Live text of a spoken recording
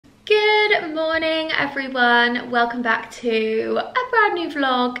Good morning everyone, welcome back to a brand new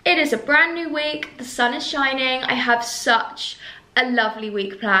vlog. It is a brand new week, the sun is shining, I have such a lovely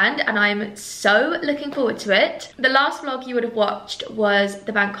week planned and I'm so looking forward to it. The last vlog you would have watched was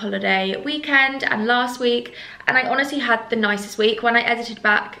the bank holiday weekend and last week, and I honestly had the nicest week. When I edited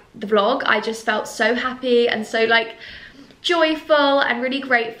back the vlog I just felt so happy and so like joyful and really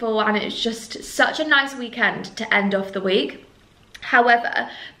grateful, and it's just such a nice weekend to end off the week. However,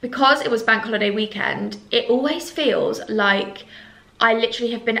 because it was bank holiday weekend, it always feels like I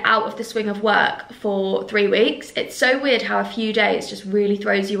literally have been out of the swing of work for 3 weeks. It's so weird how a few days just really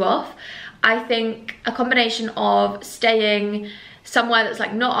throws you off. I think a combination of staying somewhere that's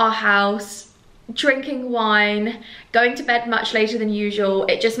like not our house, drinking wine, going to bed much later than usual,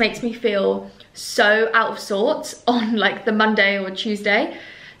 it just makes me feel so out of sorts on like the Monday or Tuesday.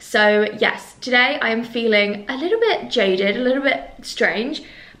 So yes, today I am feeling a little bit jaded, a little bit strange,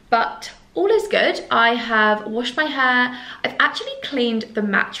 but all is good. I have washed my hair. I've actually cleaned the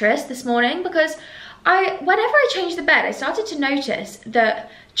mattress this morning because whenever I change the bed, I started to notice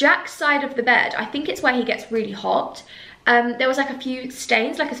that Jack's side of the bed, I think it's where he gets really hot. There was like a few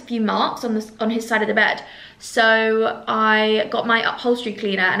stains, like a few marks on his side of the bed. So I got my upholstery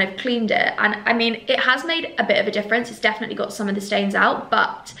cleaner and I've cleaned it. And I mean, it has made a bit of a difference. It's definitely got some of the stains out,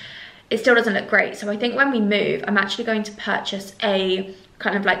 but it still doesn't look great. So I think when we move, I'm actually going to purchase a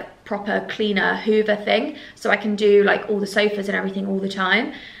kind of like proper cleaner Hoover thing, so I can do like all the sofas and everything all the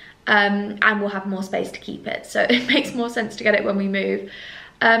time. And we'll have more space to keep it. So it makes more sense to get it when we move.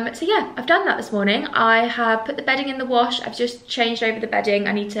 So yeah, I've done that this morning. I have put the bedding in the wash. I've just changed over the bedding.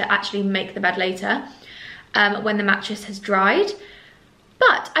 I need to actually make the bed later when the mattress has dried.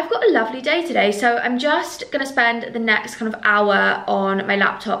 But I've got a lovely day today, so I'm just gonna spend the next kind of hour on my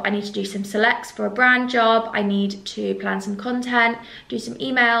laptop. I need to do some selects for a brand job. I need to plan some content, do some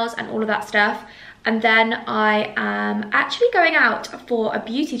emails and all of that stuff. And then I am actually going out for a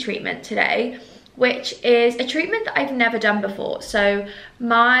beauty treatment today, which is a treatment that I've never done before. So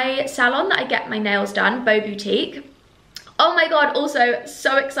my salon that I get my nails done, Beau Boutique, oh my god, also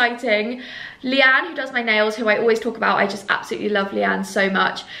so exciting. Leanne, who does my nails, who I always talk about, I just absolutely love Leanne so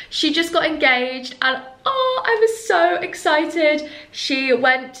much. She just got engaged and oh, I was so excited. She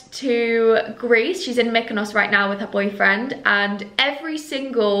went to Greece. She's in Mykonos right now with her boyfriend, and every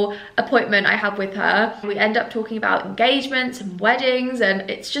single appointment I have with her, we end up talking about engagements and weddings, and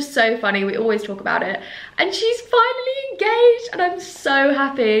it's just so funny. We always talk about it. And she's finally engaged and I'm so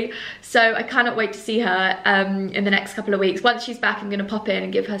happy. So I cannot wait to see her in the next couple of weeks. Once she's back, I'm gonna pop in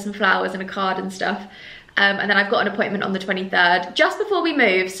and give her some flowers and a card and stuff. And then I've got an appointment on the 23rd, just before we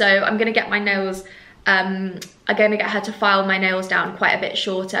move. So I'm gonna get my nails, I'm gonna get her to file my nails down quite a bit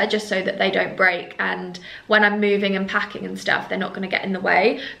shorter, just so that they don't break. And when I'm moving and packing and stuff, they're not gonna get in the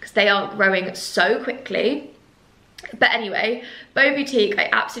way because they are growing so quickly. But anyway, Beau Boutique, I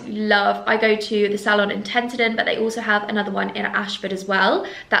absolutely love. I go to the salon in Tenterden, but they also have another one in Ashford as well.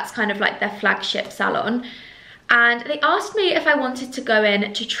 That's kind of like their flagship salon. And they asked me if I wanted to go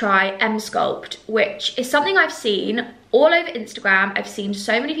in to try M-Sculpt, which is something I've seen all over Instagram. I've seen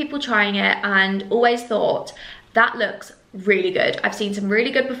so many people trying it and always thought that looks really good. I've seen some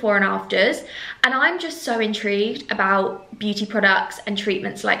really good before and afters, and I'm just so intrigued about beauty products and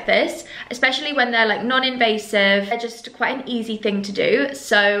treatments like this, especially when they're like non-invasive. They're just quite an easy thing to do,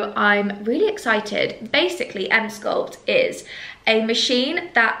 so I'm really excited. Basically, M-Sculpt is a machine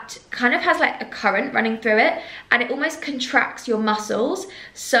that kind of has like a current running through it, and it almost contracts your muscles.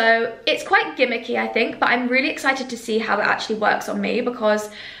 So it's quite gimmicky, I think, but I'm really excited to see how it actually works on me, because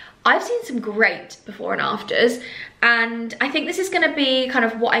I've seen some great before and afters, and I think this is going to be kind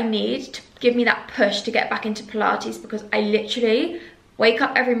of what I need to give me that push to get back into Pilates, because I literally wake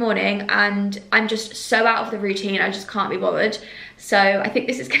up every morning and I'm just so out of the routine, I just can't be bothered. So I think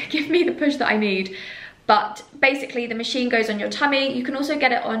this is going to give me the push that I need. But basically the machine goes on your tummy. You can also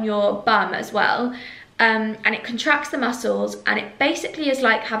get it on your bum as well. And it contracts the muscles, and it basically is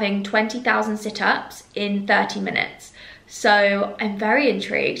like having 20,000 sit-ups in 30 minutes. So I'm very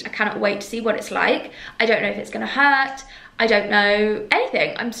intrigued. I cannot wait to see what it's like. I don't know if it's gonna hurt. I don't know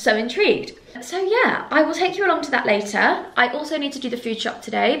anything. I'm so intrigued. So yeah, I will take you along to that later. I also need to do the food shop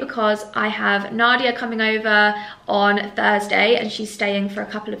today because I have Nadia coming over on Thursday and she's staying for a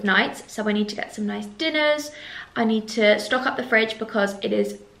couple of nights. So I need to get some nice dinners. I need to stock up the fridge because it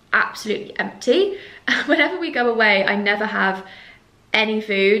is absolutely empty. Whenever we go away, I never have any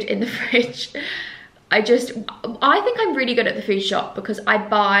food in the fridge. I think I'm really good at the food shop because I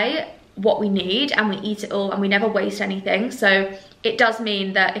buy what we need and we eat it all and we never waste anything. So it does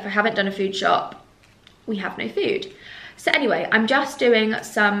mean that if I haven't done a food shop, we have no food. So anyway, I'm just doing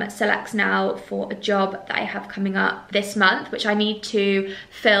some selects now for a job that I have coming up this month, which I need to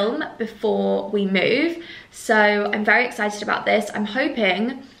film before we move. So I'm very excited about this. I'm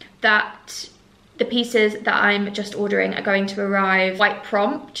hoping that the pieces that I'm just ordering are going to arrive quite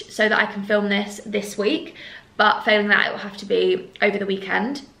prompt so that I can film this week, but failing that, it will have to be over the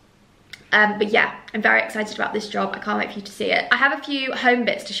weekend. But yeah, I'm very excited about this job. I can't wait for you to see it. I have a few home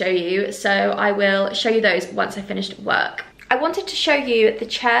bits to show you, so I will show you those once I finished work. I wanted to show you the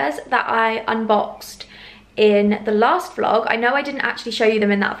chairs that I unboxed in the last vlog. I know I didn't actually show you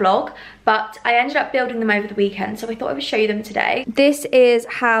them in that vlog, but I ended up building them over the weekend, so I thought I would show you them today. This is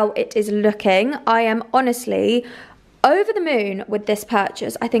how it is looking. I am honestly over the moon with this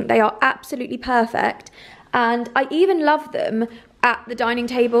purchase. I think they are absolutely perfect, and I even love them at the dining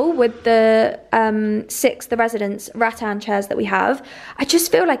table with the the residence rattan chairs that we have. I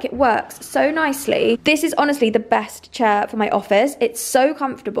just feel like it works so nicely. This is honestly the best chair for my office. It's so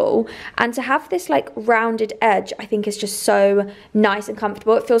comfortable, and to have this like rounded edge I think is just so nice and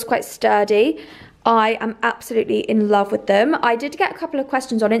comfortable. It feels quite sturdy. I am absolutely in love with them. I did get a couple of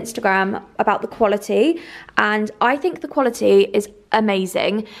questions on Instagram about the quality, and I think the quality is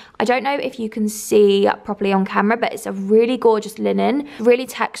amazing. I don't know if you can see properly on camera, but it's a really gorgeous linen, really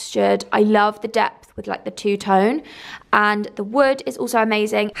textured. I love the depth with like the two-tone, and the wood is also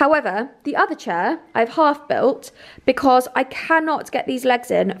amazing. However, the other chair I've half built because I cannot get these legs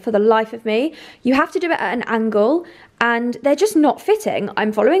in for the life of me. You have to do it at an angle, and they're just not fitting.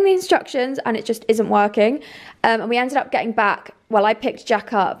 I'm following the instructions and it just isn't working. And we ended up getting back, well, I picked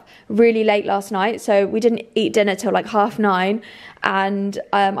Jack up really late last night, so we didn't eat dinner till like 9:30. And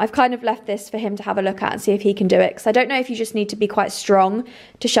I've kind of left this for him to have a look at and see if he can do it, because I don't know if you just need to be quite strong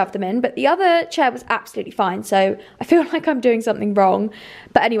to shove them in, but the other chair was absolutely fine, so I feel like I'm doing something wrong.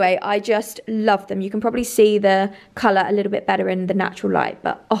 But anyway, I just love them. You can probably see the colour a little bit better in the natural light,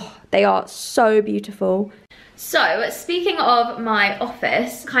 but oh, they are so beautiful. So speaking of my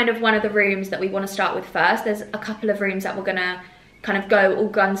office, kind of one of the rooms that we want to start with first, there's a couple of rooms that we're gonna kind of go all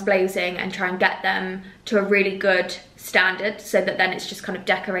guns blazing and try and get them to a really good standard, so that then it's just kind of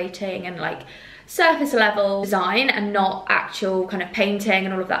decorating and like surface level design and not actual kind of painting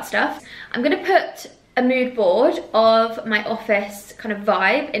and all of that stuff. I'm gonna put a mood board of my office kind of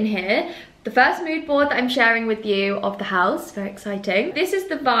vibe in here. The first mood board that I'm sharing with you of the house, very exciting. This is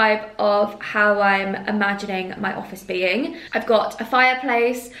the vibe of how I'm imagining my office being. I've got a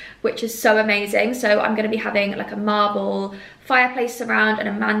fireplace, which is so amazing. So I'm gonna be having like a marble fireplace surround and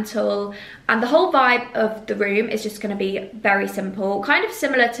a mantle. And the whole vibe of the room is just gonna be very simple, kind of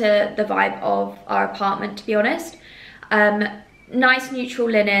similar to the vibe of our apartment, to be honest. Nice neutral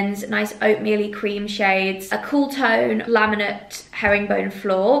linens, nice oatmeal-y cream shades, a cool tone laminate herringbone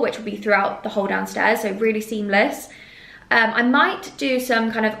floor, which will be throughout the whole downstairs, so really seamless. I might do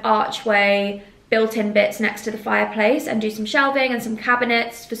some kind of archway built-in bits next to the fireplace and do some shelving and some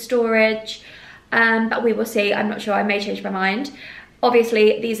cabinets for storage, but we will see. I'm not sure, I may change my mind.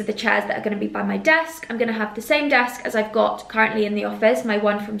 Obviously, these are the chairs that are going to be by my desk. I'm going to have the same desk as I've got currently in the office, my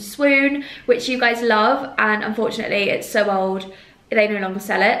one from Swoon, which you guys love, and unfortunately it's so old, they no longer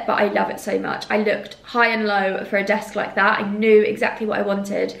sell it, but I love it so much. I looked high and low for a desk like that. I knew exactly what I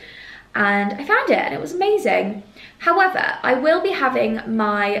wanted, and I found it, and it was amazing. However, I will be having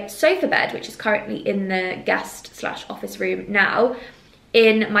my sofa bed, which is currently in the guest/office room now,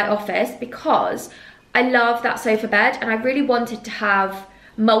 in my office, because I love that sofa bed and I really wanted to have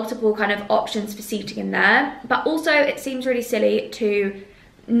multiple kind of options for seating in there, but also it seems really silly to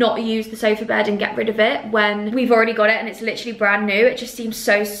not use the sofa bed and get rid of it when we've already got it and it's literally brand new. It just seems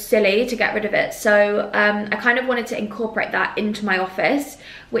so silly to get rid of it. So I kind of wanted to incorporate that into my office,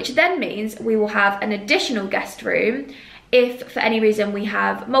 which then means we will have an additional guest room if for any reason we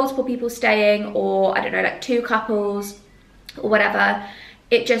have multiple people staying, or I don't know, like 2 couples or whatever.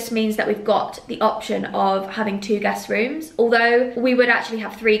 It just means that we've got the option of having 2 guest rooms, although we would actually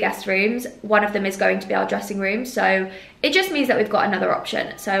have 3 guest rooms. One of them is going to be our dressing room, so it just means that we've got another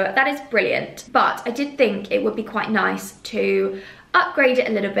option. So that is brilliant. But I did think it would be quite nice to upgrade it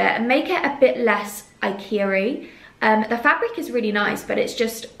a little bit and make it a bit less IKEA-y. The fabric is really nice, but it's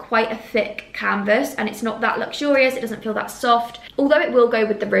just quite a thick canvas and it's not that luxurious. It doesn't feel that soft. Although it will go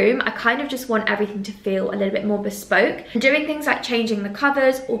with the room, I kind of just want everything to feel a little bit more bespoke. Doing things like changing the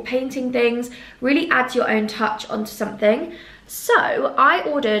covers or painting things really adds your own touch onto something. So I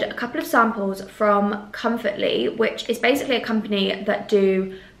ordered a couple of samples from Comfortly, which is basically a company that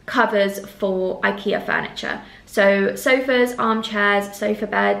do covers for IKEA furniture. So sofas, armchairs, sofa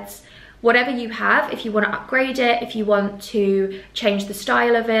beds, whatever you have, if you want to upgrade it, if you want to change the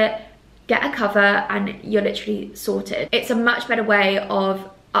style of it, get a cover and you're literally sorted. It's a much better way of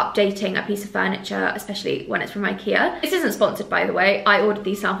updating a piece of furniture, especially when it's from IKEA. This isn't sponsored, by the way. I ordered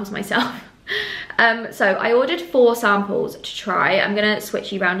these samples myself. So I ordered 4 samples to try. I'm gonna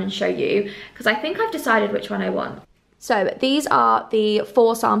switch you around and show you because I think I've decided which one I want. So these are the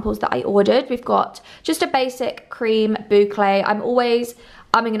 4 samples that I ordered. We've got just a basic cream boucle. I'm always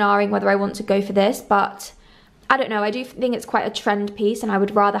umming and ahhing whether I want to go for this, but I don't know, I do think it's quite a trend piece and I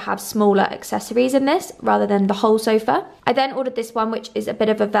would rather have smaller accessories in this rather than the whole sofa. I then ordered this one, which is a bit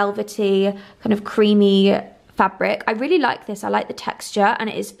of a velvety, kind of creamy fabric. I really like this, I like the texture and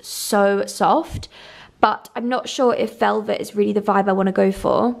it is so soft, but I'm not sure if velvet is really the vibe I want to go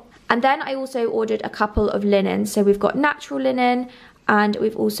for. And then I also ordered a couple of linens. So we've got natural linen and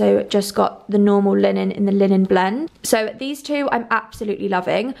we've also just got the normal linen in the linen blend. So these two I'm absolutely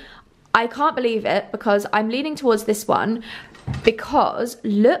loving. I can't believe it because I'm leaning towards this one because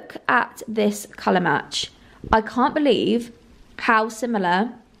look at this colour match. I can't believe how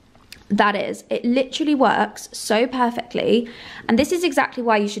similar that is. It literally works so perfectly, and this is exactly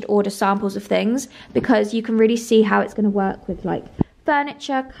why you should order samples of things, because you can really see how it's going to work with like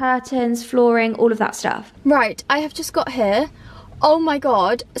furniture, curtains, flooring, all of that stuff. Right, I have just got here. Oh my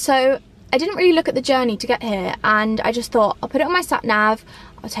god, so I didn't really look at the journey to get here and I just thought I'll put it on my sat nav,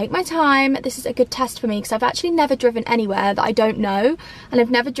 I'll take my time. This is a good test for me because I've actually never driven anywhere that I don't know, and I've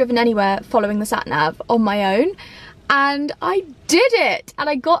never driven anywhere following the sat nav on my own. And I did it, and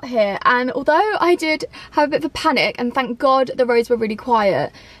I got here, and although I did have a bit of a panic, and thank God the roads were really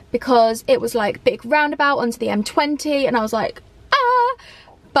quiet because it was like big roundabout onto the M20 and I was like, ah,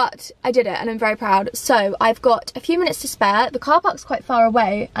 but I did it and I'm very proud. So I've got a few minutes to spare. The car park's quite far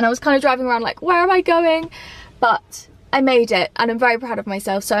away and I was kind of driving around like, where am I going? But I made it and I'm very proud of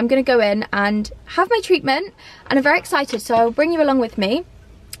myself. So I'm gonna go in and have my treatment and I'm very excited. So I'll bring you along with me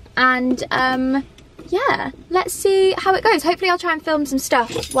and yeah, let's see how it goes. Hopefully I'll try and film some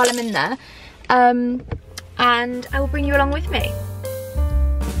stuff while I'm in there and I will bring you along with me.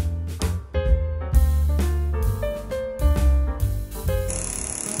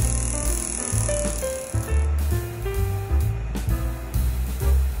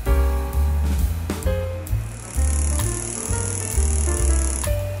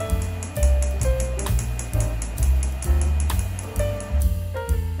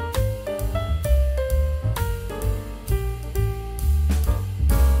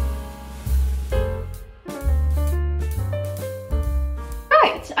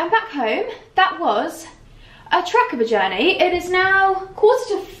 I'm back home. That was a trek of a journey. It is now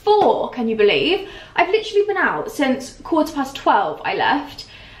 4:45, can you believe? I've literally been out since 12:15 I left,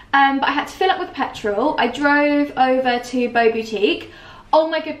 but I had to fill up with petrol. I drove over to Beau Boutique. Oh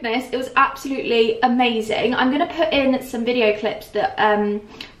my goodness, it was absolutely amazing. I'm gonna put in some video clips that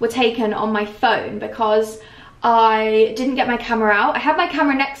were taken on my phone because I didn't get my camera out. I had my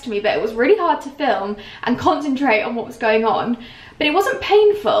camera next to me, but it was really hard to film and concentrate on what was going on. But it wasn't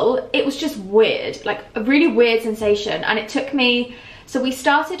painful, it was just weird, like a really weird sensation. And it took me, so we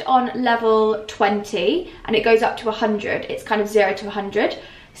started on level 20 and it goes up to 100. It's kind of 0 to 100.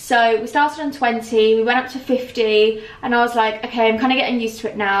 So we started on 20, we went up to 50 and I was like, okay, I'm kind of getting used to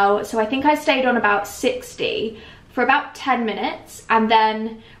it now. So I think I stayed on about 60 for about 10 minutes and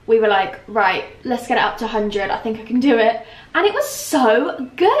then we were like, right, let's get it up to 100. I think I can do it. And it was so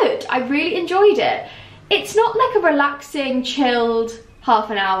good. I really enjoyed it. It's not like a relaxing, chilled half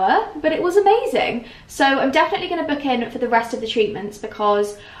an hour, but it was amazing. So I'm definitely going to book in for the rest of the treatments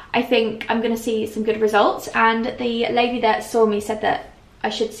because I think I'm going to see some good results. And the lady that saw me said that I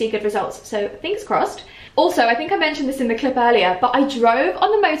should see good results. So fingers crossed. Also, I think I mentioned this in the clip earlier, but I drove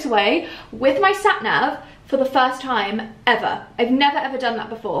on the motorway with my sat nav for the first time ever. I've never ever done that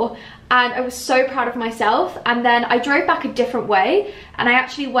before and I was so proud of myself. And then I drove back a different way and I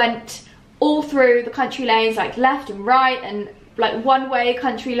actually went all through the country lanes, like left and right and like one-way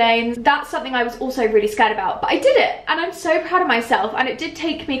country lanes. That's something I was also really scared about, but I did it and I'm so proud of myself. And it did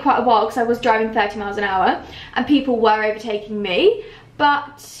take me quite a while because I was driving 30 miles an hour and people were overtaking me,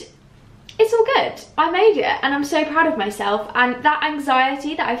 but it's all good. I made it and I'm so proud of myself, and that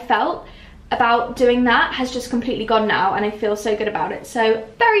anxiety that I felt about doing that has just completely gone now and I feel so good about it. So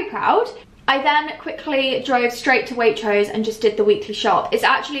very proud. I then quickly drove straight to Waitrose and just did the weekly shop. It's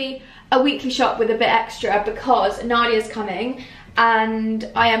actually a weekly shop with a bit extra because Nadia's coming and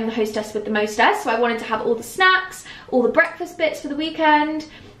I am the hostess with the mostess, so I wanted to have all the snacks, all the breakfast bits for the weekend.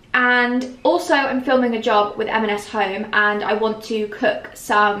 And also I'm filming a job with M&S Home and I want to cook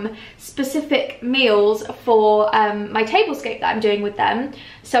some specific meals for my tablescape that I'm doing with them.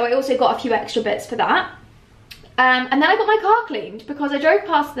 So I also got a few extra bits for that. And then I got my car cleaned because I drove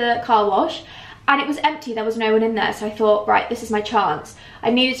past the car wash and it was empty, there was no one in there. So I thought, right, this is my chance.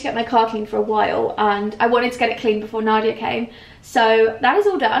 I needed to get my car cleaned for a while and I wanted to get it cleaned before Nadia came. So that is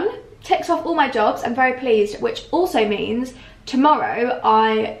all done. Ticks off all my jobs. I'm very pleased, which also means tomorrow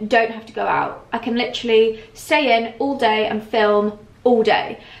I don't have to go out. I can literally stay in all day and film all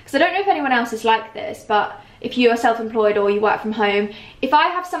day. Because I don't know if anyone else is like this, but if you are self-employed or you work from home, if I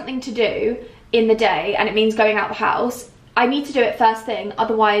have something to do in the day and it means going out the house, I need to do it first thing,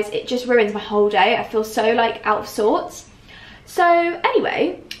 otherwise it just ruins my whole day. I feel so like out of sorts. So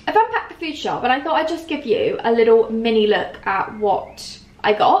anyway, I've unpacked the food shop and I thought I'd just give you a little mini look at what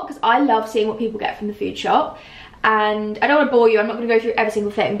I got, because I love seeing what people get from the food shop. And I don't want to bore you, I'm not going to go through every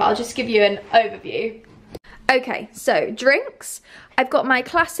single thing, but I'll just give you an overview. Okay, so drinks. I've got my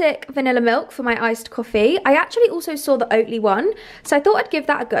classic vanilla milk for my iced coffee. I actually also saw the Oatly one, so I thought I'd give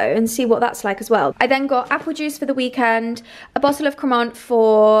that a go and see what that's like as well. I then got apple juice for the weekend, a bottle of Cremant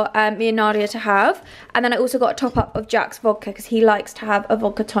for me and Nadia to have, and then I also got a top up of Jack's vodka because he likes to have a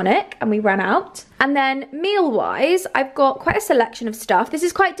vodka tonic and we ran out. And then meal-wise, I've got quite a selection of stuff. This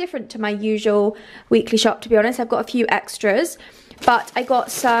is quite different to my usual weekly shop, to be honest. I've got a few extras. But I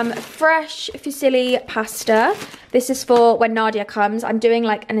got some fresh fusilli pasta. This is for when Nadia comes. I'm doing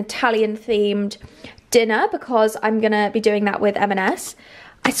like an Italian themed dinner because I'm gonna be doing that with M&S.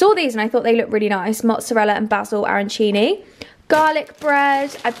 I saw these and I thought they looked really nice. Mozzarella and basil arancini. Garlic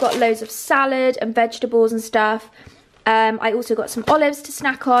bread. I've got loads of salad and vegetables and stuff. I also got some olives to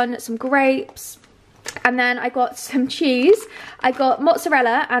snack on, some grapes. And then I got some cheese. I got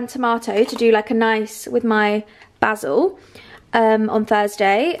mozzarella and tomato to do like a nice with my basil. On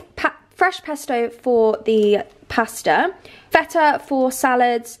Thursday, fresh pesto for the pasta, feta for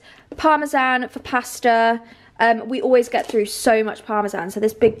salads, parmesan for pasta. We always get through so much parmesan, so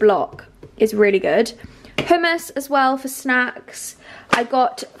this big block is really good. Hummus as well for snacks. I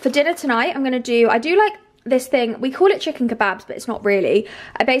got for dinner tonight, I do like this thing, we call it chicken kebabs, but it's not really.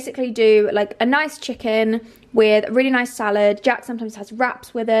 I basically do like a nice chicken with a really nice salad. Jack sometimes has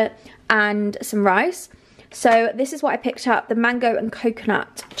wraps with it and some rice. So this is what I picked up, the mango and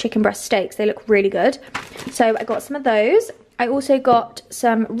coconut chicken breast steaks. They look really good. So I got some of those. I also got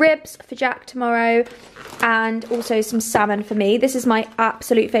some ribs for Jack tomorrow and also some salmon for me. This is my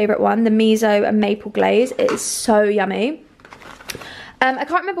absolute favourite one, the miso and maple glaze. It is so yummy. I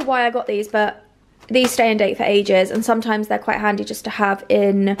can't remember why I got these, but these stay in date for ages and sometimes they're quite handy just to have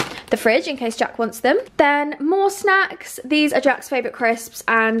in the fridge in case Jack wants them. Then more snacks. These are Jack's favourite crisps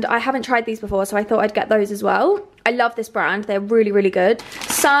and I haven't tried these before, so I thought I'd get those as well. I love this brand, they're really, really good.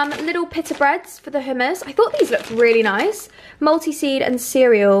 Some little pita breads for the hummus. I thought these looked really nice. Multi-seed and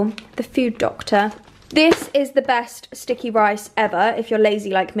cereal, the Food Doctor. This is the best sticky rice ever if you're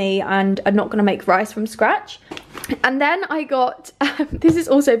lazy like me and are not going to make rice from scratch. And then I got, this is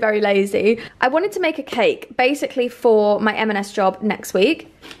also very lazy. I wanted to make a cake basically for my M&S job next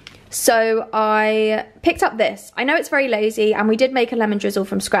week. So I picked up this. I know it's very lazy and we did make a lemon drizzle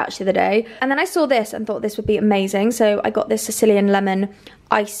from scratch the other day. And then I saw this and thought this would be amazing. So I got this Sicilian lemon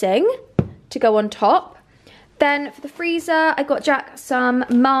icing to go on top. Then for the freezer, I got Jack some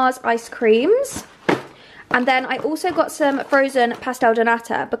Mars ice creams. And then I also got some frozen pastel de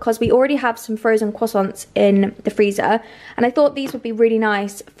nata because we already have some frozen croissants in the freezer. And I thought these would be really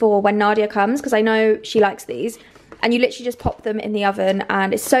nice for when Nadia comes because I know she likes these. And you literally just pop them in the oven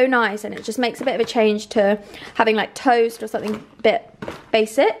and it's so nice and it just makes a bit of a change to having like toast or something a bit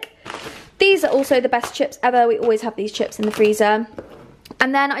basic. These are also the best chips ever. We always have these chips in the freezer.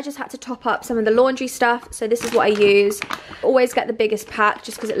 And then I just had to top up some of the laundry stuff. So this is what I use. Always get the biggest pack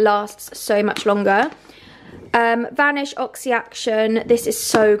just because it lasts so much longer. Vanish Oxy Action, this is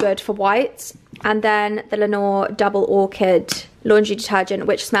so good for whites. And then the Lenore Double Orchid laundry detergent,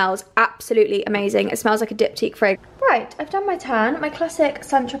 which smells absolutely amazing. It smells like a diptyque frig. Right, I've done my tan, my classic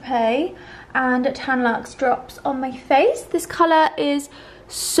Saint-Tropez and Tan Luxe drops on my face. This colour is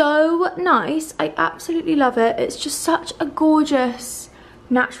so nice, I absolutely love it. It's just such a gorgeous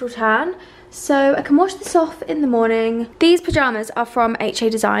natural tan. So I can wash this off in the morning. These pyjamas are from HA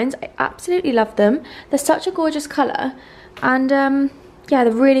Designs. I absolutely love them. They're such a gorgeous colour. And yeah,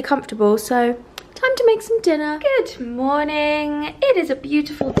 they're really comfortable. So time to make some dinner. Good morning. It is a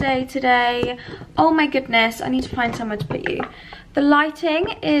beautiful day today. Oh my goodness, I need to find somewhere to put you. The lighting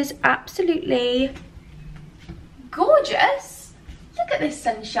is absolutely gorgeous. Look at this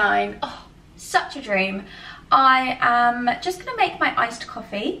sunshine. Oh, such a dream. I am just gonna make my iced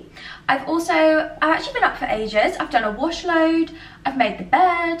coffee. I've actually been up for ages. I've done a wash load, I've made the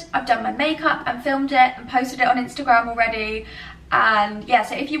bed, I've done my makeup and filmed it and posted it on Instagram already. And yeah,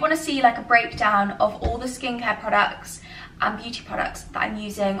 so if you want to see like a breakdown of all the skincare products and beauty products that I'm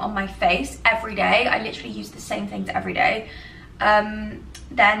using on my face every day, I literally use the same things every day,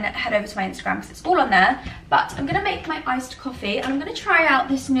 then head over to my Instagram because it's all on there. But I'm gonna make my iced coffee and I'm gonna try out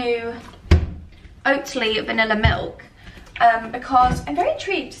this new Oatly vanilla milk because I'm very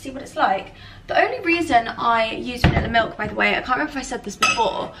intrigued to see what it's like. The only reason I use vanilla milk, by the way, I can't remember if I said this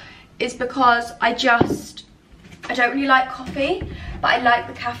before, is because I don't really like coffee, but I like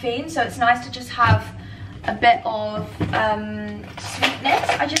the caffeine, so it's nice to just have a bit of sweetness.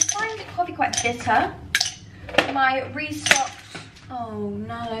 I just find coffee quite bitter. My restocked, oh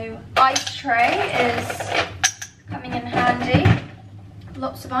no, ice tray is coming in handy.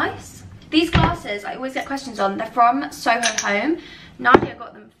 Lots of ice. These glasses, I always get questions on. They're from Soho Home. Nadia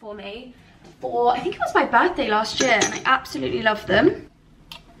got them for me for, I think it was my birthday last year, and I absolutely love them.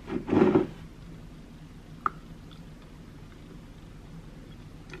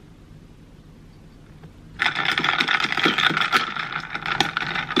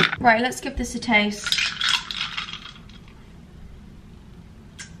 Right, let's give this a taste.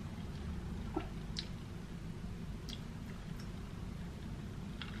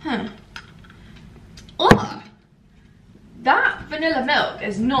 Oh, that vanilla milk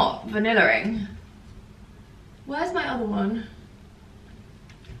is not vanilla-ing. Where's my other one?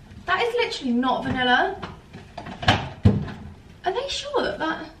 That is literally not vanilla. Are they sure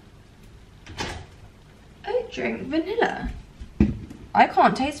that oat drink vanilla? I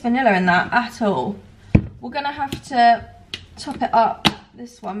can't taste vanilla in that at all. We're gonna have to top it up,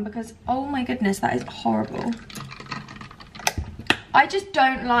 this one, because oh my goodness, that is horrible. I just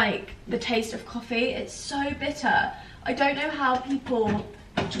don't like the taste of coffee. It's so bitter. I don't know how people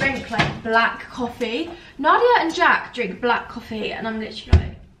drink like black coffee. Nadia and Jack drink black coffee and I'm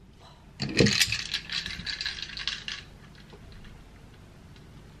literally like,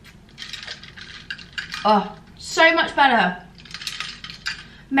 oh, so much better.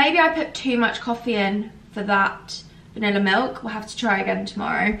 Maybe I put too much coffee in for that vanilla milk. We'll have to try again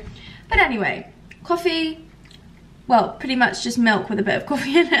tomorrow. But anyway, coffee, well, pretty much just milk with a bit of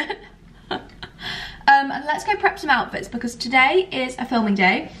coffee in it. And let's go prep some outfits because today is a filming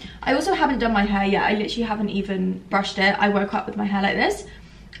day. I also haven't done my hair yet. I literally haven't even brushed it. I woke up with my hair like this.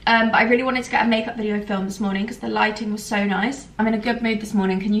 But I really wanted to get a makeup video filmed this morning because the lighting was so nice. I'm in a good mood this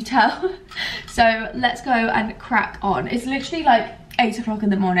morning, can you tell? So let's go and crack on. It's literally like 8 o'clock in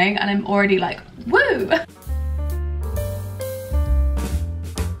the morning and I'm already like, woo!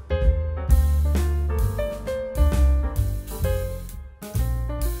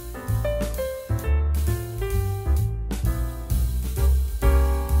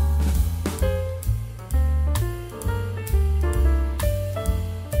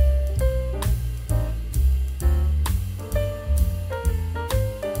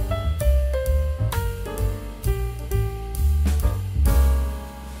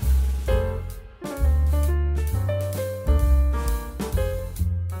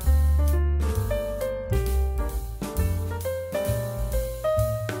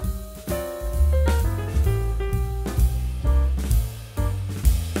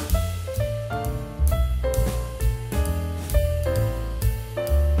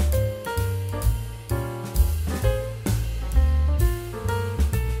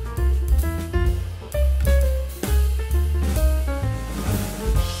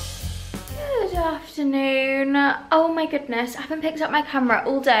 Afternoon. Oh my goodness, I haven't picked up my camera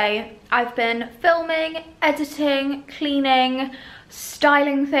all day. I've been filming, editing, cleaning,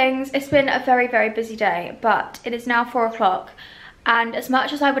 styling things. It's been a very, very busy day, but it is now 4 o'clock. And as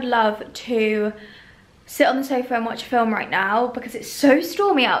much as I would love to sit on the sofa and watch a film right now, because it's so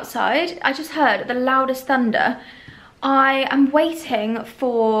stormy outside, I just heard the loudest thunder. I am waiting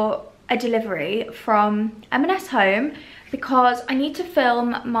for a delivery from M&S Home because I need to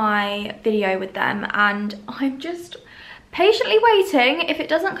film my video with them and I'm just patiently waiting. If it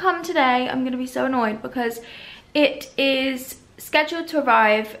doesn't come today, I'm gonna be so annoyed because it is scheduled to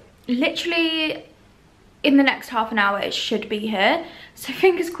arrive literally in the next half an hour. It should be here. So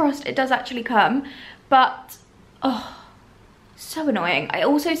fingers crossed it does actually come. But, oh, so annoying. I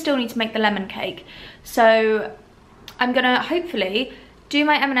also still need to make the lemon cake. So I'm gonna hopefully do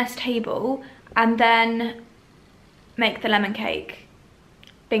my M&S table and then make the lemon cake,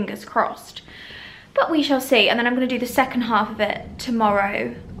 fingers crossed, but we shall see. And then I'm going to do the second half of it tomorrow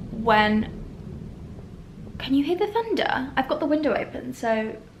when, can you hear the thunder? I've got the window open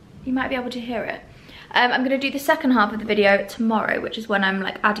so you might be able to hear it. I'm going to do the second half of the video tomorrow, which is when I'm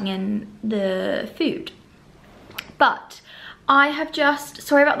like adding in the food. But I have just,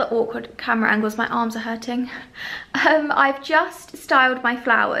 sorry about the awkward camera angles, my arms are hurting. I've just styled my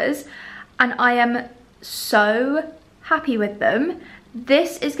flowers and I am so happy with them.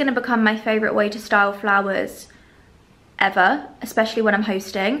 This is going to become my favourite way to style flowers ever, especially when I'm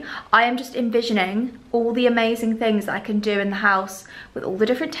hosting. I am just envisioning all the amazing things that I can do in the house with all the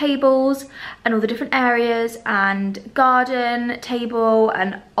different tables and all the different areas and garden table,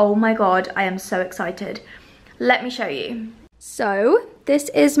 and oh my god, I am so excited. Let me show you. So this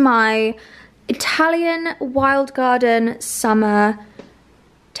is my Italian wild garden summer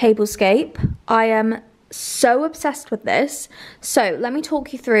tablescape. I am so obsessed with this. So let me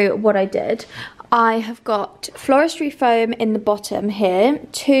talk you through what I did. I have got floristry foam in the bottom here,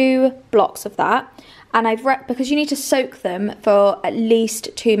 2 blocks of that, and I've because you need to soak them for at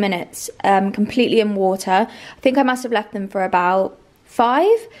least 2 minutes completely in water. I think I must have left them for about 5.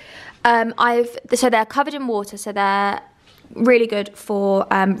 So they're covered in water, so they're really good for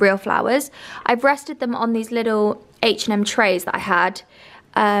real flowers. I've rested them on these little H&M trays that I had,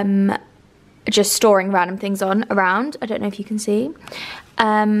 just storing random things around. I don't know if you can see.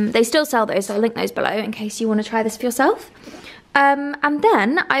 They still sell those, so I'll link those below in case you want to try this for yourself. And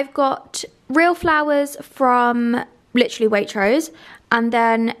then I've got real flowers from literally Waitrose, and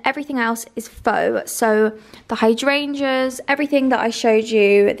then everything else is faux. So the hydrangeas, everything that I showed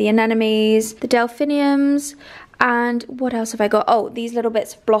you, the anemones, the delphiniums, and what else have I got? Oh, these little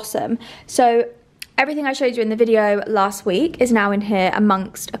bits of blossom. So everything I showed you in the video last week is now in here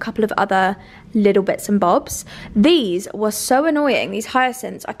amongst a couple of other little bits and bobs. These were so annoying, these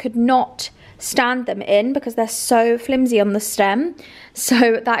hyacinths. I could not stand them in because they're so flimsy on the stem.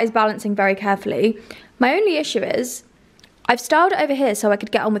 So that is balancing very carefully. My only issue is I've styled it over here so I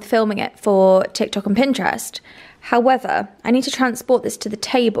could get on with filming it for TikTok and Pinterest. However, I need to transport this to the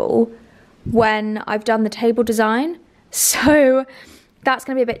table when I've done the table design. So that's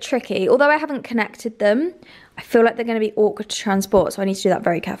going to be a bit tricky. Although I haven't connected them, I feel like they're going to be awkward to transport, so I need to do that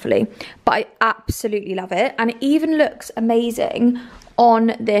very carefully. But I absolutely love it, and it even looks amazing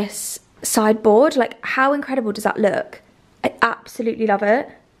on this sideboard. Like, how incredible does that look? I absolutely love it.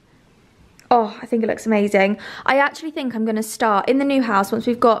 Oh, I think it looks amazing. I actually think I'm going to start in the new house, once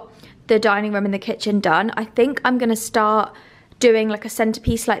we've got the dining room and the kitchen done, I think I'm going to start doing like a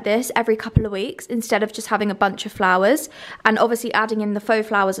centerpiece like this every couple of weeks instead of just having a bunch of flowers, and obviously adding in the faux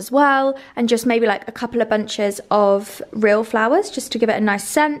flowers as well, and just maybe like a couple of bunches of real flowers just to give it a nice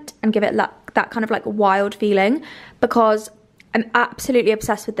scent and give it that kind of like wild feeling, because I'm absolutely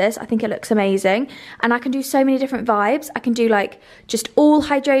obsessed with this. I think it looks amazing, and I can do so many different vibes. I can do like just all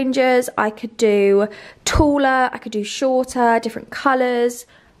hydrangeas, I could do taller, I could do shorter, different colours.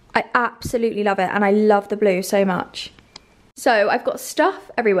 I absolutely love it, and I love the blue so much. So I've got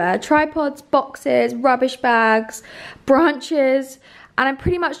stuff everywhere, tripods, boxes, rubbish bags, branches, and I'm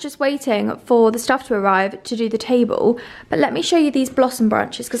pretty much just waiting for the stuff to arrive to do the table. But let me show you these blossom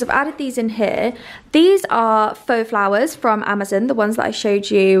branches, because I've added these in here. These are faux flowers from Amazon, the ones that I showed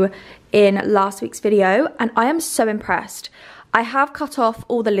you in last week's video, and I am so impressed. I have cut off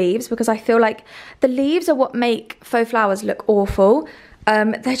all the leaves because I feel like the leaves are what make faux flowers look awful.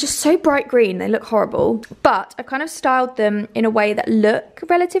 They're just so bright green, they look horrible, but I've kind of styled them in a way that look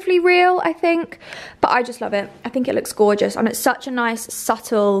relatively real, I think, but I just love it. I think it looks gorgeous, and it's such a nice,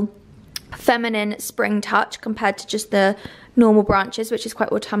 subtle, feminine spring touch compared to just the normal branches, which is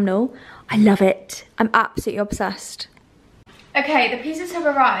quite autumnal. I love it. I'm absolutely obsessed. Okay, the pieces have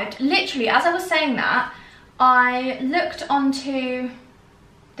arrived. Literally, as I was saying that, I looked onto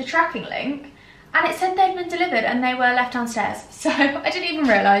the tracking link, and it said they'd been delivered and they were left downstairs. So I didn't even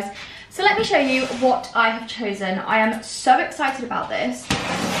realise. So let me show you what I have chosen. I am so excited about this.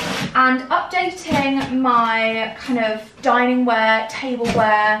 And updating my kind of dining wear,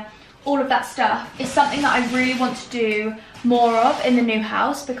 tableware, all of that stuff is something that I really want to do more of in the new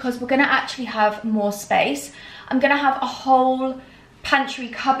house, because we're going to actually have more space. I'm going to have a whole pantry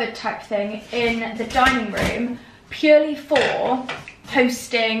cupboard type thing in the dining room purely for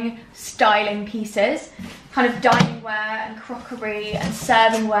hosting, styling pieces, kind of dining wear and crockery and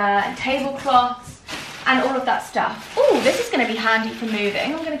serving wear and tablecloths and all of that stuff. Oh, this is going to be handy for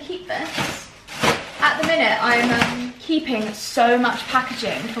moving. I'm going to keep this. At the minute, I'm keeping so much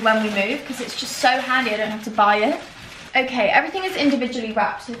packaging for when we move because it's just so handy, I don't have to buy it. Okay, everything is individually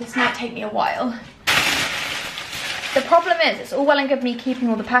wrapped, so this might take me a while. The problem is, it's all well and good me keeping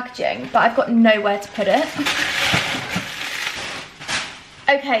all the packaging, but I've got nowhere to put it.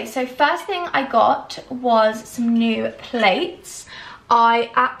 Okay, so first thing I got was some new plates. I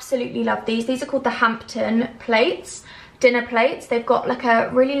absolutely love these. These are called the Hampton plates, dinner plates. They've got like a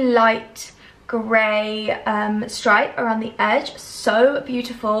really light grey stripe around the edge. So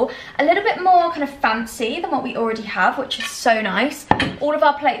beautiful. A little bit more kind of fancy than what we already have, which is so nice. All of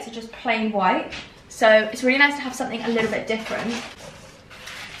our plates are just plain white, so it's really nice to have something a little bit different.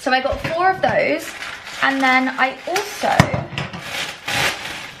 So I got 4 of those, and then I also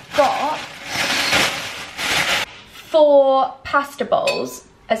got 4 pasta bowls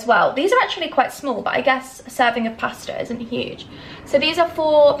as well. These are actually quite small, but I guess a serving of pasta isn't huge. So these are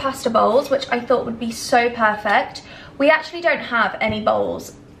 4 pasta bowls, which I thought would be so perfect. We actually don't have any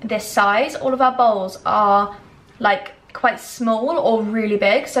bowls this size. All of our bowls are like quite small or really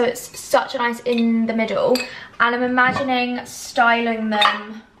big, so it's such a nice in the middle, and I'm imagining styling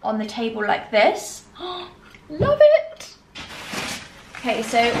them on the table like this. Love it. Okay,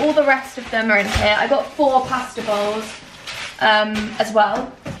 so all the rest of them are in here. I got 4 pasta bowls as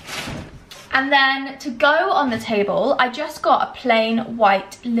well. And then to go on the table, I just got a plain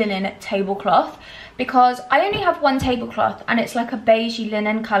white linen tablecloth, because I only have 1 tablecloth and it's like a beigey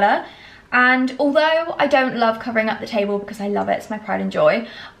linen colour. And although I don't love covering up the table because I love it, it's my pride and joy,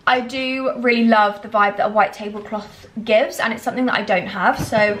 I do really love the vibe that a white tablecloth gives, and it's something that I don't have.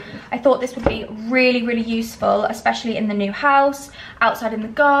 So I thought this would be really, really useful, especially in the new house, outside in the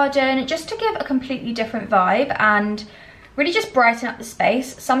garden, just to give a completely different vibe and really just brighten up the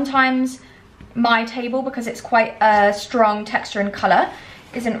space. Sometimes my table, because it's quite a strong texture and colour,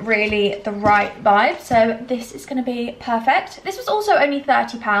 isn't really the right vibe, so this is going to be perfect. This was also only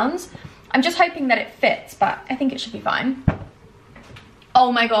 £30. I'm just hoping that it fits, but I think it should be fine.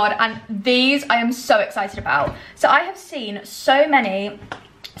 Oh my god, and these I am so excited about. So I have seen so many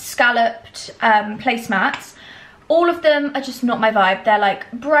scalloped placemats. All of them are just not my vibe. They're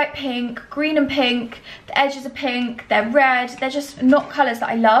like bright pink, green and pink, the edges are pink, they're red, they're just not colours that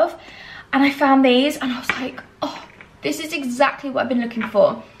I love. And I found these and I was like, oh, this is exactly what I've been looking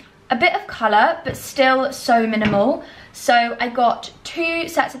for. A bit of colour, but still so minimal. So I got 2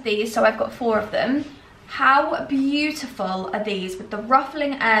 sets of these, so I've got 4 of them. How beautiful are these with the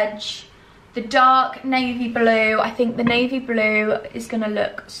ruffling edge, the dark navy blue. I think the navy blue is gonna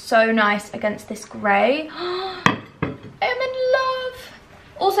look so nice against this grey. I'm in love.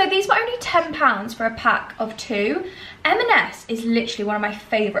 Also, these were only £10 for a pack of 2. M&S is literally one of my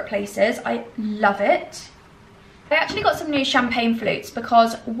favourite places. I love it. I actually got some new champagne flutes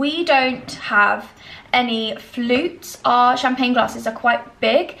because we don't have any flutes. Our champagne glasses are quite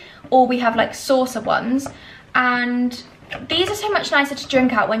big, or we have like saucer ones, and these are so much nicer to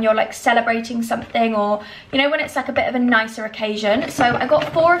drink out when you're like celebrating something, or you know, when it's like a bit of a nicer occasion. So I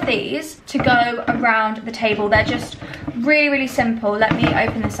got 4 of these to go around the table. They're just really, really simple. Let me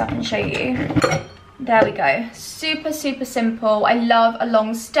open this up and show you. There we go. Super, super simple. I love a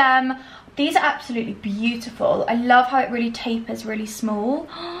long stem. These are absolutely beautiful. I love how it really tapers really small.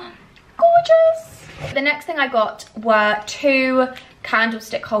 Gorgeous. The next thing I got were 2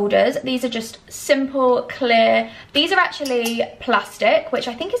 candlestick holders. These are just simple, clear. These are actually plastic, which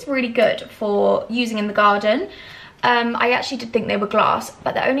I think is really good for using in the garden. I actually did think they were glass,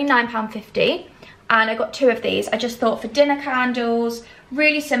 but they're only £9.50. And I got 2 of these. I just thought for dinner candles,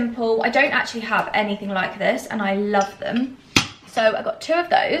 really simple. I don't actually have anything like this, and I love them. So I got 2 of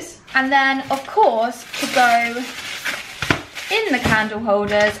those. And then, of course, to go in the candle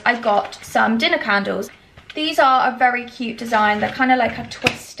holders, I got some dinner candles. These are a very cute design. They're kind of like a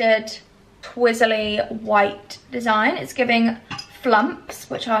twisted, twizzly white design. It's giving flumps,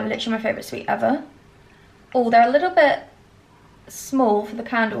 which are literally my favourite sweet ever. Oh, they're a little bit small for the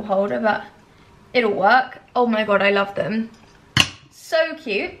candle holder, but it'll work. Oh my god, I love them. So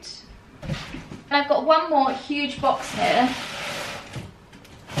cute. And I've got one more huge box here.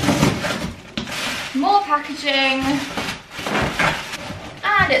 More packaging,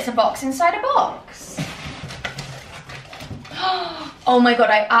 and it's a box inside a box. Oh my god,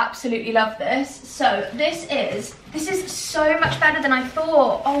 I absolutely love this. So this is so much better than I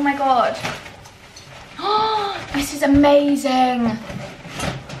thought. Oh my god. This is amazing.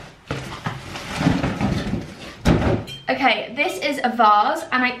 Okay, this is a vase,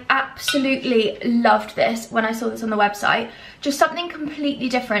 and I absolutely loved this when I saw this on the website. Just something completely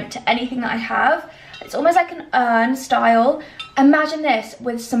different to anything that I have. It's almost like an urn style. Imagine this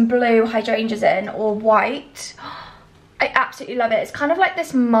with some blue hydrangeas in, or white. I absolutely love it. It's kind of like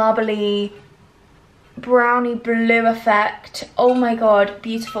this marbly, browny blue effect. Oh my god,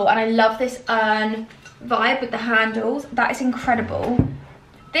 beautiful. And I love this urn vibe with the handles. That is incredible.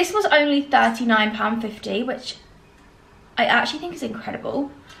 This was only £39.50, which I actually think is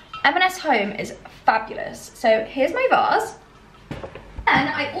incredible. M&S Home is fabulous. So here's my vase. And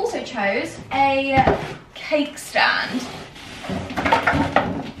I also chose a cake stand.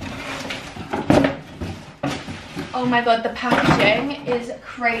 Oh my god, the packaging is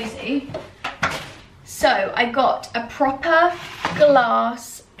crazy. So I got a proper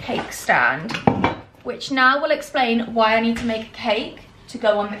glass cake stand, which now will explain why I need to make a cake to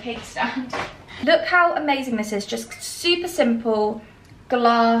go on the cake stand. Look how amazing this is, just super simple,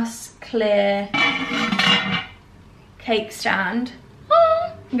 glass, clear cake stand.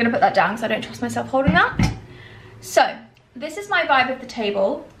 I'm gonna put that down because I don't trust myself holding that. So, this is my vibe of the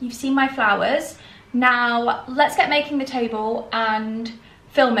table. You've seen my flowers. Now, let's get making the table and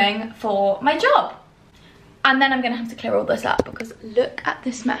filming for my job. And then I'm gonna have to clear all this up because look at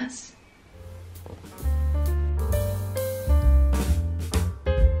this mess.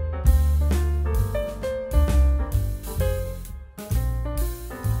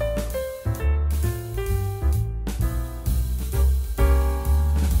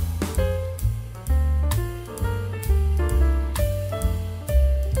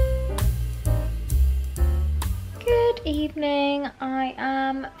 Good evening. I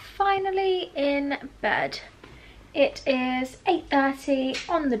am finally in bed. It is 8:30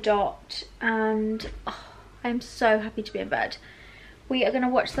 on the dot and I'm so happy to be in bed. We are going to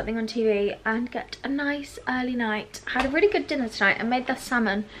watch something on TV and get a nice early night. I had a really good dinner tonight. I made the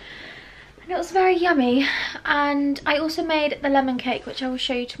salmon and it was very yummy, and I also made the lemon cake, which I will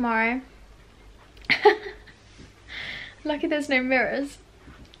show you tomorrow. Lucky there's no mirrors.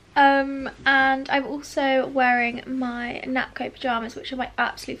 And I'm also wearing my Napco pyjamas, which are my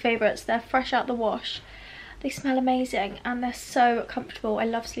absolute favourites. They're fresh out the wash. They smell amazing and they're so comfortable. I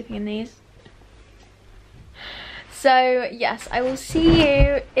love sleeping in these. So yes, I will see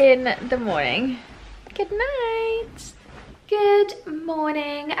you in the morning. Good night. Good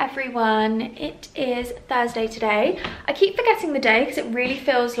morning, everyone. It is Thursday today. I keep forgetting the day because it really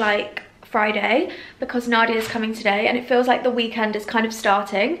feels like Friday because Nadia is coming today and it feels like the weekend is kind of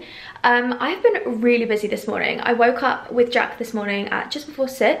starting. I've been really busy this morning. I woke up with Jack this morning at just before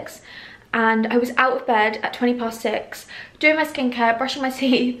 6 and I was out of bed at 6:20 doing my skincare, brushing my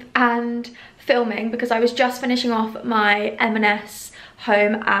teeth and filming because I was just finishing off my M&S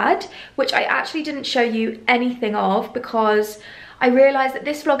home ad, which I actually didn't show you anything of because I realised that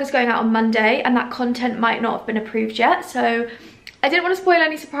this vlog is going out on Monday and that content might not have been approved yet, so I didn't want to spoil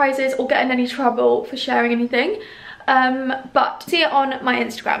any surprises or get in any trouble for sharing anything. But see it on my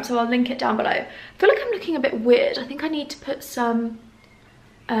Instagram, so I'll link it down below. I feel like I'm looking a bit weird. I think I need to put some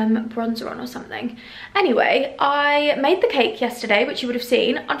bronzer on or something. Anyway, I made the cake yesterday, which you would have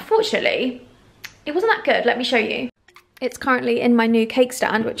seen. Unfortunately, it wasn't that good. Let me show you. It's currently in my new cake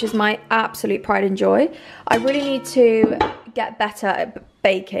stand, which is my absolute pride and joy. I really need to get better at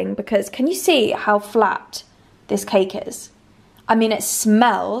baking because can you see how flat this cake is? I mean, it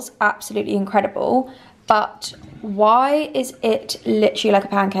smells absolutely incredible, but why is it literally like a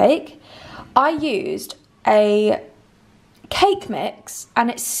pancake? I used a cake mix and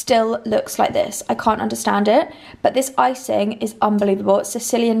it still looks like this. I can't understand it, but this icing is unbelievable. It's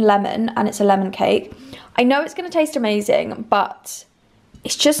Sicilian lemon and it's a lemon cake. I know it's going to taste amazing, but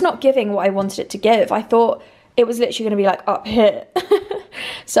it's just not giving what I wanted it to give. I thought it was literally going to be like up here.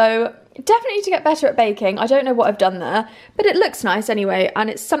 So definitely need to get better at baking. I don't know what I've done there, but it looks nice anyway, and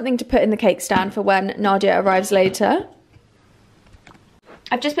it's something to put in the cake stand for when Nadia arrives later.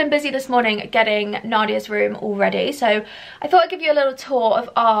 I've just been busy this morning getting Nadia's room all ready, so I thought I'd give you a little tour of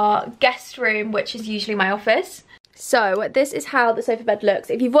our guest room, which is usually my office. So this is how the sofa bed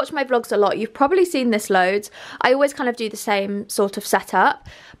looks. If you've watched my vlogs a lot, you've probably seen this loads. I always kind of do the same sort of setup,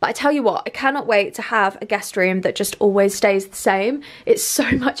 but I tell you what, I cannot wait to have a guest room that just always stays the same. It's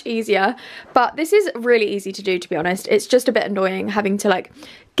so much easier, but this is really easy to do, to be honest. It's just a bit annoying having to like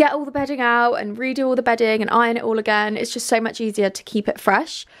get all the bedding out and redo all the bedding and iron it all again. It's just so much easier to keep it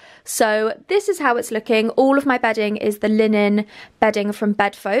fresh. So this is how it's looking. All of my bedding is the linen bedding from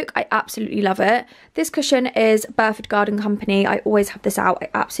Bedfolk. I absolutely love it. This cushion is Burford Garden Company. I always have this out. I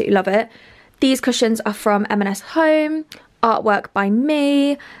absolutely love it. These cushions are from M&S Home. Artwork by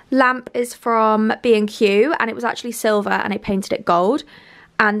me. Lamp is from B&Q and it was actually silver and I painted it gold.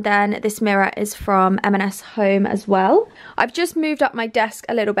 And then this mirror is from M&S Home as well. I've just moved up my desk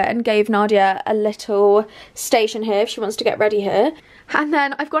a little bit and gave Nadia a little station here if she wants to get ready here. And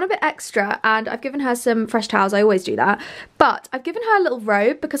then I've gone a bit extra and I've given her some fresh towels. I always do that. But I've given her a little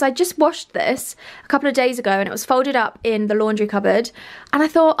robe because I just washed this a couple of days ago and it was folded up in the laundry cupboard. And I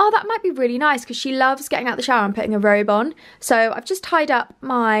thought, oh, that might be really nice because she loves getting out the shower and putting a robe on. So I've just tied up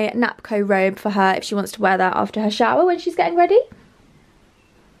my Napco robe for her if she wants to wear that after her shower when she's getting ready.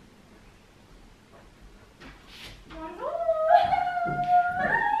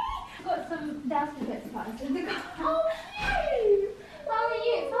 Oh, hey! How are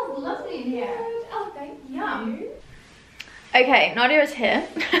you? It smells lovely in here. Oh, thank you. Okay, Nadia is here.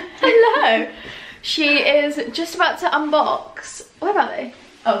 Hello. She is just about to unbox. Where are they?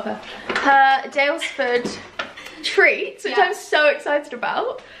 Oh, there. Her Daylesford treats, which I'm so excited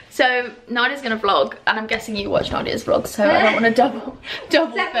about. So Nadia's gonna vlog, and I'm guessing you watch Nadia's vlog, so I don't want to double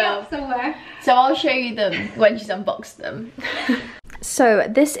film. Somewhere. So I'll show you them when she's unboxed them. So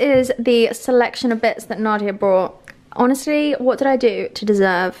this is the selection of bits that Nadia brought. Honestly, what did I do to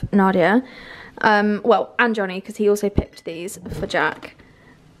deserve Nadia? Well, and Johnny, because he also picked these for Jack.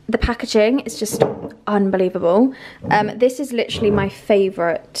 The packaging is just unbelievable. This is literally my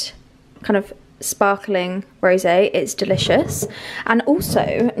favourite kind of sparkling rosé. It's delicious. And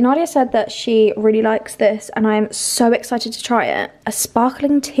also, Nadia said that she really likes this, and I'm so excited to try it. A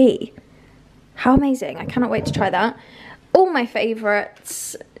sparkling tea. How amazing. I cannot wait to try that. All my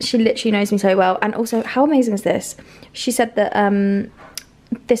favourites. She literally knows me so well. And also, how amazing is this? She said that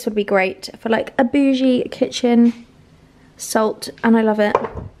this would be great for like a bougie kitchen. Salt, and I love it.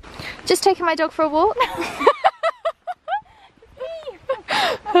 Just taking my dog for a walk.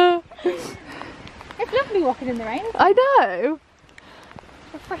 It's lovely walking in the rain. I know.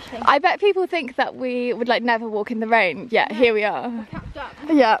 Refreshing. I bet people think that we would like never walk in the rain. Yeah, no, here we are. We're capped up.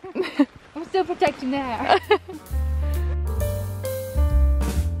 Yeah. I'm still protecting the hair.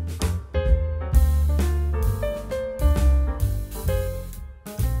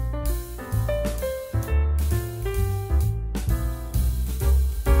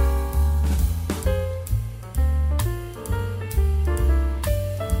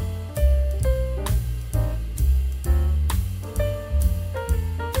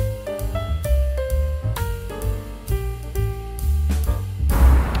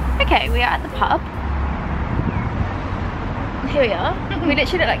 Okay, we are at the pub. Here we are. We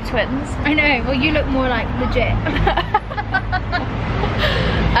literally look like twins. I know, well you look more like legit.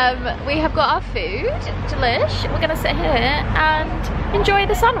 We have got our food, delish. We're gonna sit here and enjoy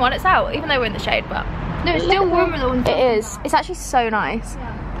the sun while it's out, even though we're in the shade, but... No, it's still warmer than it is. It's actually so nice.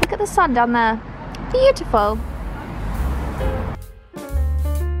 Yeah. Look at the sun down there. Beautiful.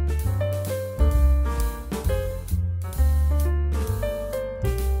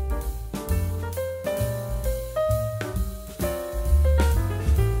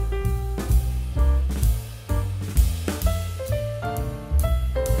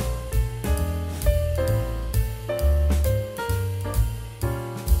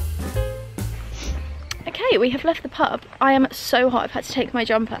 We have left the pub. I am so hot. I've had to take my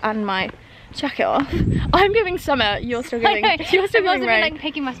jumper and my jacket off. I'm giving summer. You're still giving. You're still giving rain. Like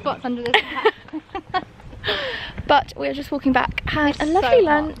picking my spots under this hat. But we're just walking back. Had a lovely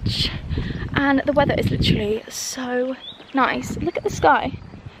lunch, and the weather is literally so nice. Look at the sky,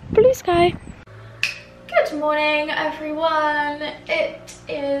 blue sky. Good morning, everyone. It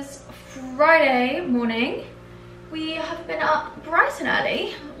is Friday morning. We have been up bright and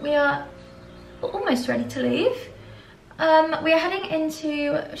early. We are almost ready to leave. We are heading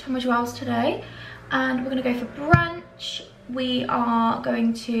into Thomas Wells today, and we're gonna go for brunch. We are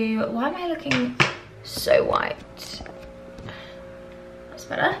going to, why am I looking so white? That's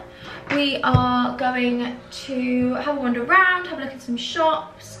better. We are going to have a wander around, have a look at some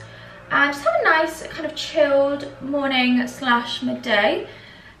shops, and just have a nice kind of chilled morning slash midday.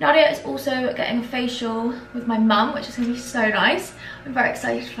 Nadia is also getting a facial with my mum, which is gonna be so nice. I'm very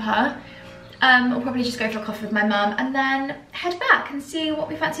excited for her. We'll probably just go for a coffee with my mum and then head back and see what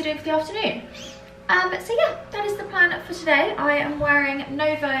we fancy doing for the afternoon. So yeah, that is the plan for today. I am wearing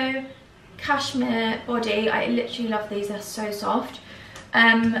Novo cashmere body. I literally love these, they're so soft.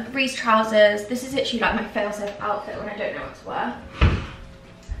 Reese trousers. This is literally like my fail-safe outfit when I don't know what to wear.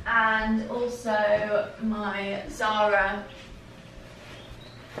 And also my Zara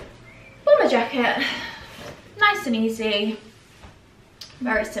bomber jacket. Nice and easy.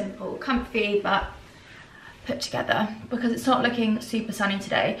 Very simple, comfy, but put together because it's not looking super sunny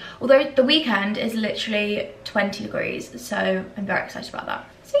today. Although the weekend is literally 20 degrees, so I'm very excited about that.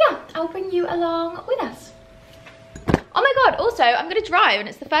 So yeah, I'll bring you along with us. Oh my god, also, I'm gonna drive, and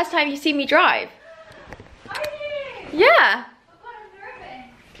it's the first time you've seen me drive. Are you? Yeah. Oh god,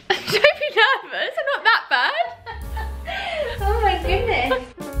 I'm nervous. Don't be nervous, I'm not that bad. Oh my goodness.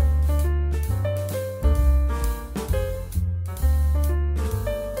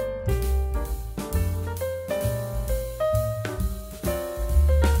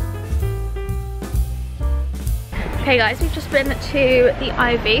 Okay guys, we've just been to the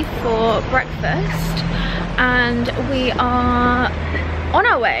Ivy for breakfast, and we are on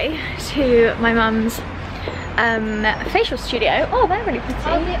our way to my mum's facial studio. Oh, they're really pretty.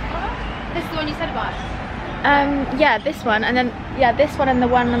 Oh, this is the one you said about? Yeah, this one, and then yeah, this one and the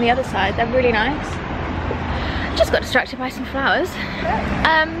one on the other side. They're really nice. just got distracted by some flowers.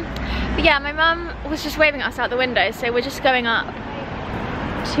 But yeah, my mum was just waving at us out the window, so we're just going up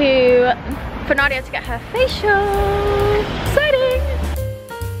for Nadia to get her facial. Exciting!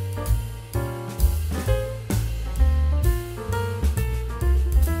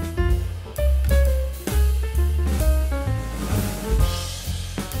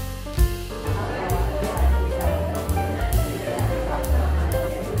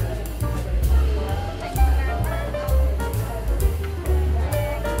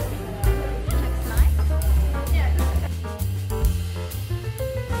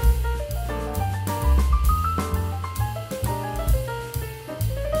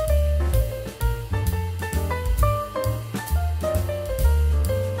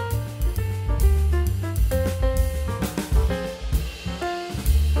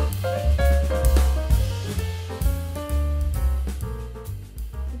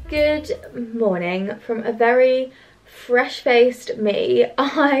 Good morning from a very fresh-faced me.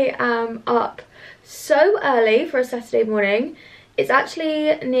 I am up so early for a Saturday morning. It's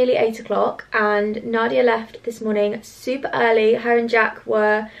actually nearly 8 o'clock and Nadia left this morning super early. Her and Jack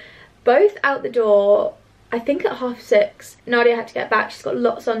were both out the door, I think at 6:30. Nadia had to get back, she's got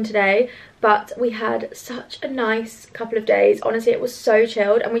lots on today, but we had such a nice couple of days. Honestly, it was so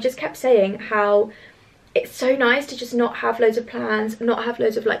chilled, and we just kept saying how it's so nice to just not have loads of plans, not have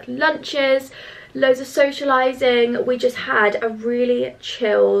loads of like lunches, loads of socializing. We just had a really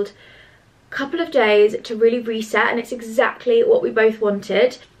chilled couple of days to really reset, and it's exactly what we both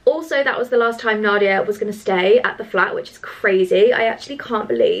wanted. Also, that was the last time Nadia was going to stay at the flat, which is crazy. I actually can't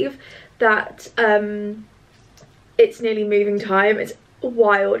believe that it's nearly moving time. It's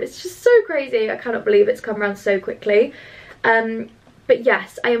wild. It's just so crazy. I cannot believe it's come around so quickly. But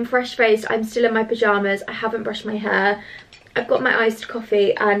yes, I am fresh-faced. I'm still in my pyjamas. I haven't brushed my hair. I've got my iced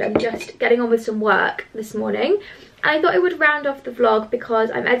coffee and I'm just getting on with some work this morning. And I thought I would round off the vlog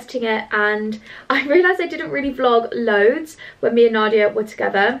because I'm editing it, and I realised I didn't really vlog loads when me and Nadia were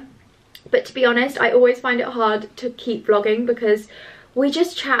together. But to be honest, I always find it hard to keep vlogging because we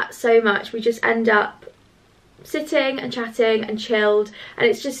just chat so much. We just end up sitting and chatting and chilled, and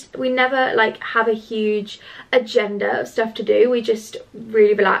it's just, we never like have a huge agenda of stuff to do. We just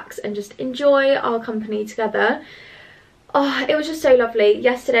really relax and just enjoy our company together. Oh, it was just so lovely.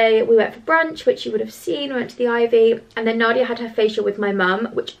 Yesterday we went for brunch, which you would have seen. We went to the Ivy, and then Nadia had her facial with my mum,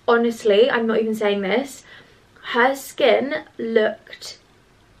 which honestly, I'm not even saying this, her skin looked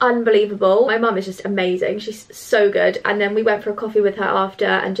unbelievable. My mum is just amazing. She's so good. And then we went for a coffee with her after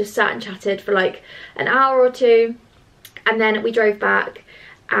and just sat and chatted for like an hour or two, and then we drove back,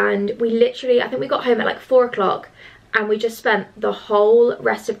 and we literally, I think we got home at like 4 o'clock, and we just spent the whole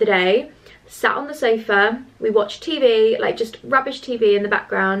rest of the day sat on the sofa. We watched TV, like just rubbish TV in the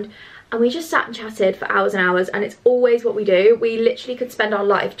background, and we just sat and chatted for hours and hours, and it's always what we do. We literally could spend our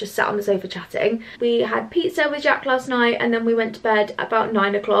life just sat on the sofa chatting. We had pizza with Jack last night, and then we went to bed about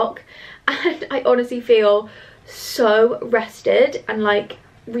 9 o'clock, and I honestly feel so rested and like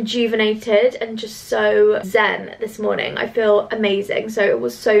rejuvenated and just so zen this morning. I feel amazing, so it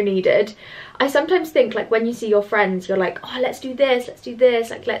was so needed. I sometimes think like when you see your friends, you're like, oh, let's do this,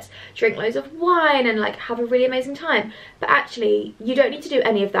 like let's drink loads of wine and like have a really amazing time. But actually, you don't need to do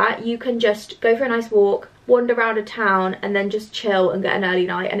any of that. You can just go for a nice walk, wander around a town, and then just chill and get an early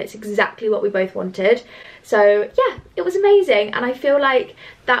night, and it's exactly what we both wanted. So yeah, it was amazing, and I feel like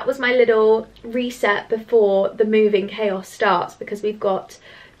that was my little reset before the moving chaos starts, because we've got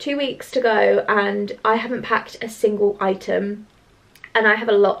 2 weeks to go and I haven't packed a single item, and I have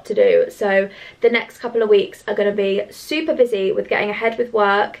a lot to do. So the next couple of weeks are going to be super busy with getting ahead with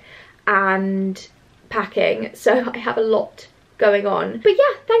work and packing, so I have a lot going on. But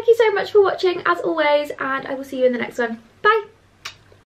yeah, thank you so much for watching as always, and I will see you in the next one. Bye.